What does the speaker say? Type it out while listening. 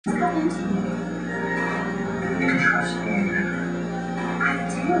Got into you. You can trust me. I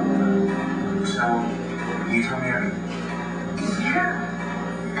do. So, you tell me everything. Yeah.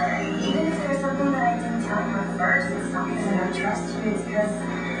 Even if there's something that I didn't tell you at first, it's not because I don't trust you, it's because I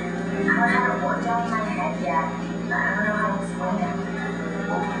don't have it worked out in my head yet. I don't know how to explain it.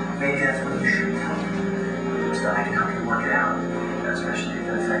 Well, maybe that's what you should tell me. So that I can help you work it out. Especially if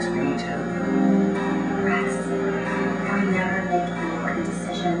it affects me, too. Rex, I would never make an important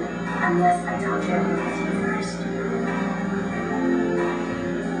decision unless I talk it over with you first.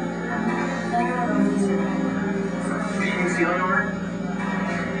 You feeling alright?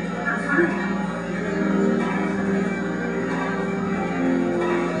 I'm fine.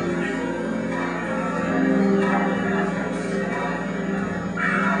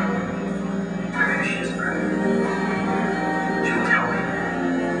 Maybe she's pregnant. She'll tell me.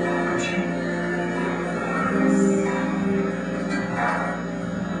 Won't she?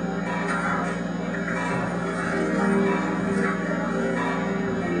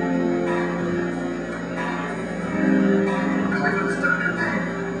 Like this doctor thing.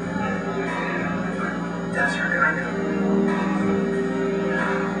 That's her kind of.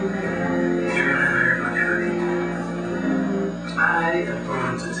 He's really very much heavy. I am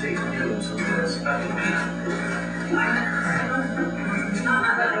going to take notes of this.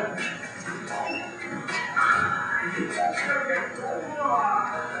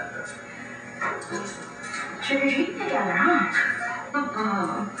 Trick or treat together, huh?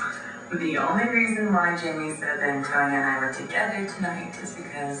 The only reason why Jamie said that Antonia and I were together tonight is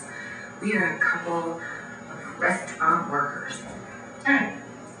because we are a couple of restaurant workers. Hey.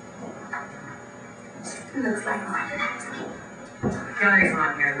 Looks like mine. The only reason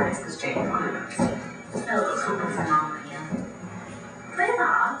I'm here is because Jamie wanted us. Oh, it's mom again. Play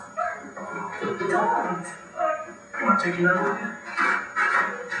off. Don't. Come on, take your number.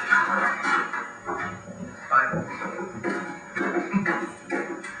 Bye.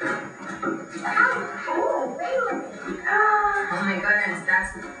 Oh, really? Oh my goodness,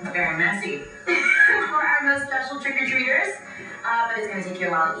 that's very messy. For our most special trick-or-treaters. But it's gonna take you a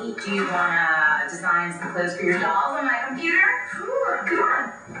while to eat. Do you wanna design some clothes for your dolls on my computer? Sure, come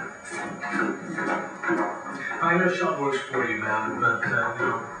on. I know Sean works for you, man, but,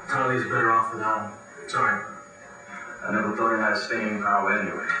 Charlie's better off without him. Sorry. I never thought he had staying power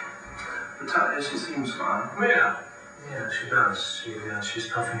anyway. But Talia, she seems fine. Yeah, she does. She's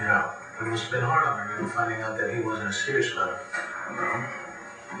toughing it out. It must have been hard on her, finding out that he wasn't as serious about her. Well,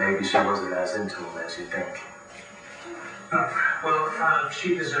 maybe she wasn't as into him as you think. Well,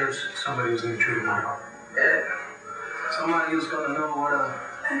 she deserves somebody who's going to treat her well. Yeah. Somebody who's gonna know what a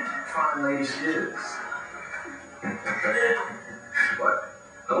fine lady she is. But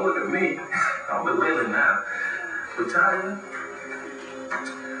don't look at me. I'm with Lily now. But Talia,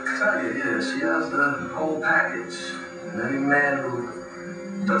 yeah, she has the whole package. And any man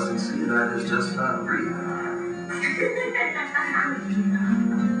who doesn't see that is just not real.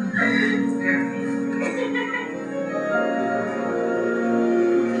 It's very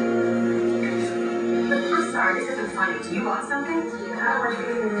I'm sorry, this isn't funny. Do you want something? I want you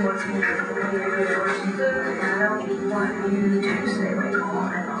to be more comfortable with your relationship, and I don't want you to stay away from all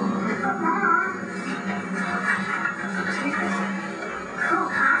that.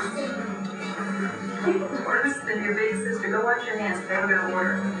 Worse than your big sister. Go wash your hands. They were gonna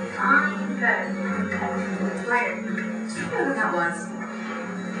order. Okay. Later. You know who that was?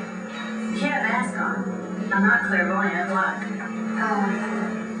 She had a mask on. I'm not clairvoyant. Why?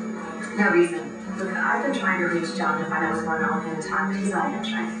 No reason. Look, I've been trying to reach John to find out what's going on with him and Tom, but he's not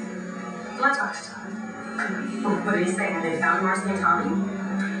answering. So I talked to Tom. What did he say? Have they found Marcy and Tommy?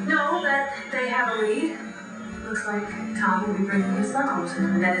 No, but they have a lead. Looks like Tom will be bringing his son home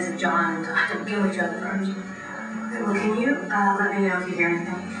soon. That is if John and I don't kill each other first. Well, can you let me know if you hear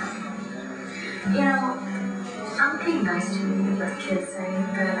anything? You know, I'm being nice to you, what the kids say,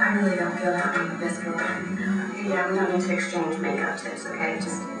 but I really don't feel that being the best girlfriend. Yeah, we don't need to exchange makeup tips, okay?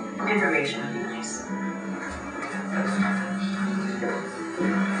 Just information would be nice.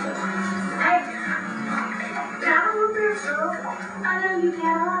 Hey, can I look there, girl? I know you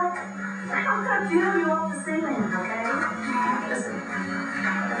cannot. I'm gonna feel you off the ceiling, okay? Listen,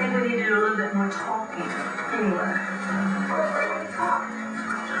 I think we need to do a little bit more talking. Anyway.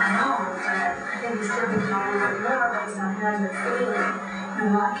 I know, but I think we still need to talk a little bit more based on how you're feeling. You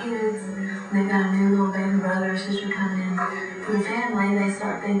know, our kids, they've got a new little baby brother or sister coming in. For the family, they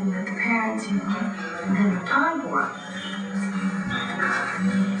start thinking that the parents, and then no time for them.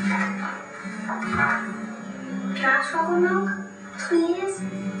 Can I have chocolate milk, please?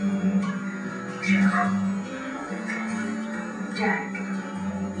 Jack,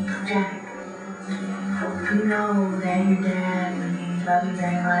 Jack, you know that your dad and he love you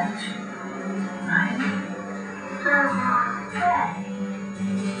very much, right?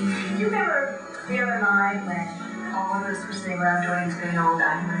 You remember the other night when all of us were sitting around Jordan's big old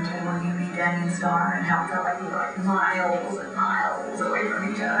dining room table and you beat Danny and Star and how it felt like we were like miles and miles away from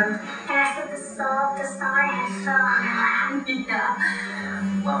each other? And I said the star had fun. Yeah.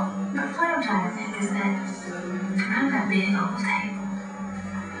 Well, the point I'm trying to make is that around that big old table,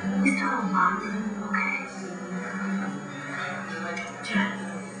 we still have a lot of room, okay? Jeff,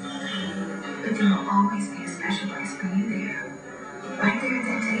 but there will always be a special place for you there. Right there at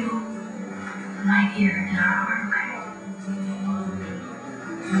that table. Right here in our heart, okay?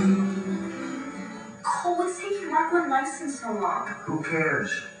 Cole, what's taking Mark one license so long? Who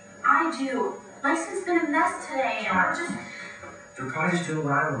cares? I do. License been a mess today. I'm just... They're probably just doing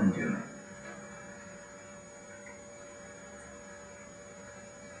what I want to do.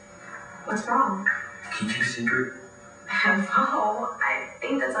 What's wrong? Keep your secret. Oh, I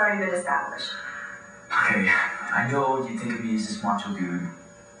think that's already been established. Okay, I know you think of me as this macho dude,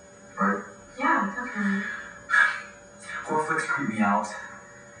 right? Yeah, definitely. Horror flicks creep me out.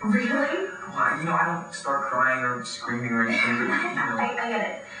 Really? Well, I don't start crying or screaming or anything, but, I get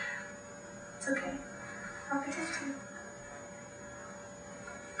it. It's okay. I'll protect you.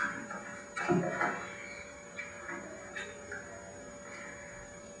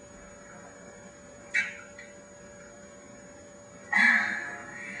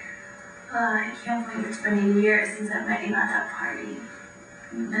 I can't believe it's been a year since I met you at that party.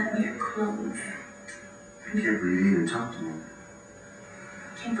 You met me your clothes. I can't believe you even talked to me.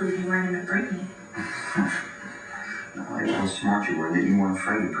 I can't believe you weren't gonna bring me. No, I liked how smart you were, that you weren't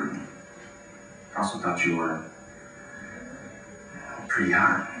afraid of Brittany. I also thought you were pretty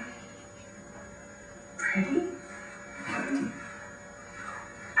hot. Pretty?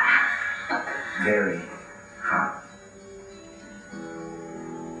 Very hot.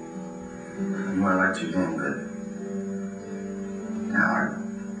 I knew I liked you then, but now I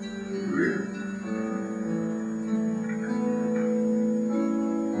really.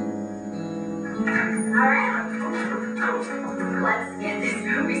 Alright. Let's get this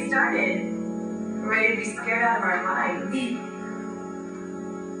movie started. We're ready to be scared out of our minds.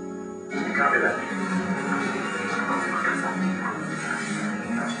 Copy that.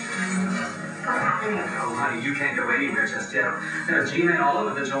 What's happening? Oh, honey, you can't go anywhere just yet. There's G-Men all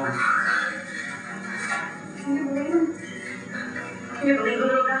over the joint. Can you believe him? Can you believe the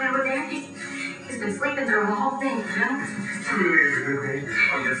little guy over there? He's been sleeping through the whole thing, you know? It's really a good thing.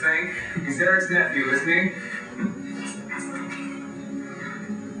 Oh, you think? He's Eric's nephew, isn't he?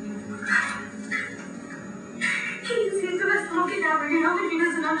 He's the best little kid ever, you know, but he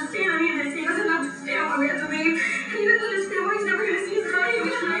doesn't understand any of this. He doesn't understand what we have to be. He doesn't understand why he's never going to see his daddy.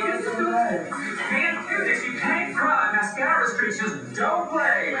 Can't do this. You can't cry. Mascara streaks just don't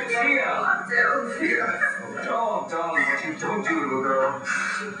play. Tia. Oh, darling, what you don't do to a girl.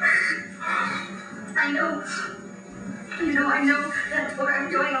 I know. I know that's what I'm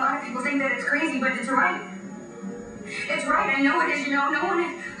doing. A lot of people think that it's crazy, but it's right. It's right. I know it is.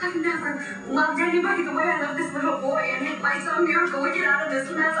 I've never loved anybody the way I love this little boy. And if by some miracle we get out of this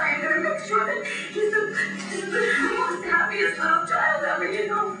mess, I am going to make sure that he's the most happiest little child ever, you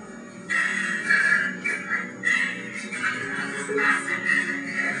know. This mess.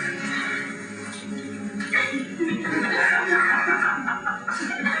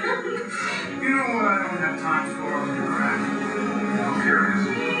 You know what I don't have time for on the crack? I'm curious.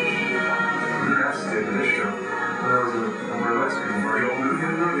 Who asked to do this show? We're lesbian. We're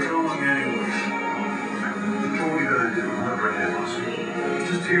not going anywhere. What are we gonna do? Whatever it is.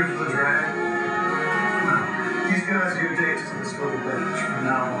 Just here for the drag? Well, these guys are your dates to this little bitch from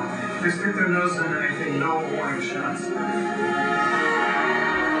now on. If they stick their nose in anything, no warning shots.